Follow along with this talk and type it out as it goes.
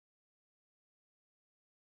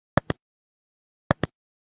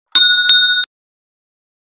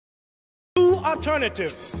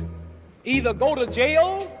alternatives. Either go to jail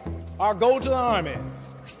or go to the army.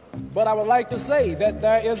 But I would like to say that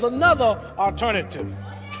there is another alternative,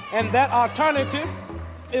 and that alternative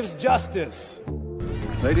is justice.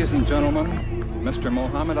 Ladies and gentlemen, Mr.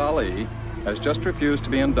 Mohammed Ali has just refused to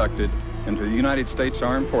be inducted into the United States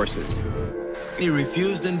Armed Forces. He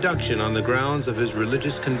refused induction on the grounds of his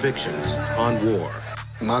religious convictions on war.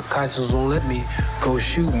 My conscience won't let me go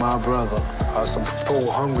shoot my brother or some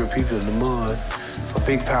poor hungry people in the mud for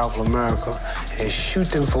big powerful America and shoot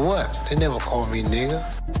them for what? They never called me nigger.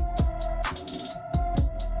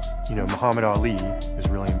 You know, Muhammad Ali is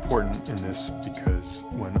really important in this because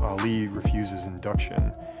when Ali refuses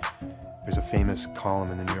induction, there's a famous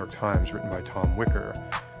column in the New York Times written by Tom Wicker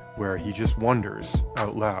where he just wonders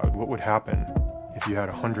out loud what would happen if you had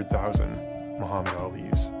 100,000 Muhammad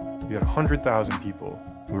Alis. If you had 100,000 people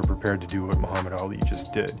who were prepared to do what Muhammad Ali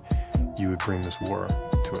just did, you would bring this war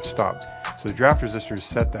to a stop. So the draft resistors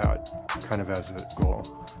set that kind of as a goal.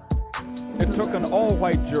 It took an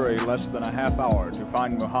all-white jury less than a half hour to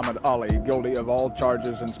find Muhammad Ali guilty of all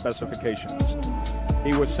charges and specifications.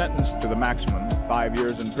 He was sentenced to the maximum, 5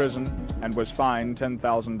 years in prison, and was fined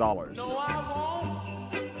 $10,000. No, I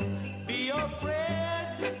won't be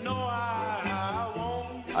afraid. No, I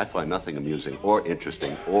won't. I find nothing amusing or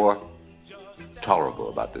interesting or tolerable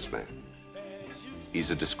about this man. He's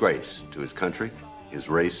a disgrace to his country, his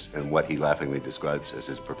race, and what he laughingly describes as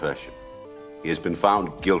his profession. He has been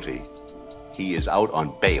found guilty. He is out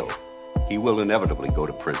on bail. He will inevitably go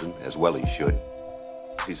to prison, as well he should.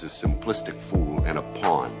 He's a simplistic fool and a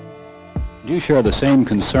pawn. Do you share the same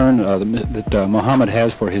concern that Muhammad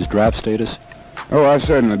has for his draft status? Oh, I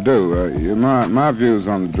certainly do. My views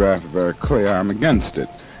on the draft are very clear. I'm against it.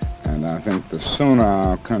 And I think the sooner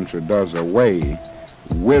our country does away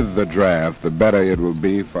with the draft, the better it will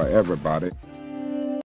be for everybody.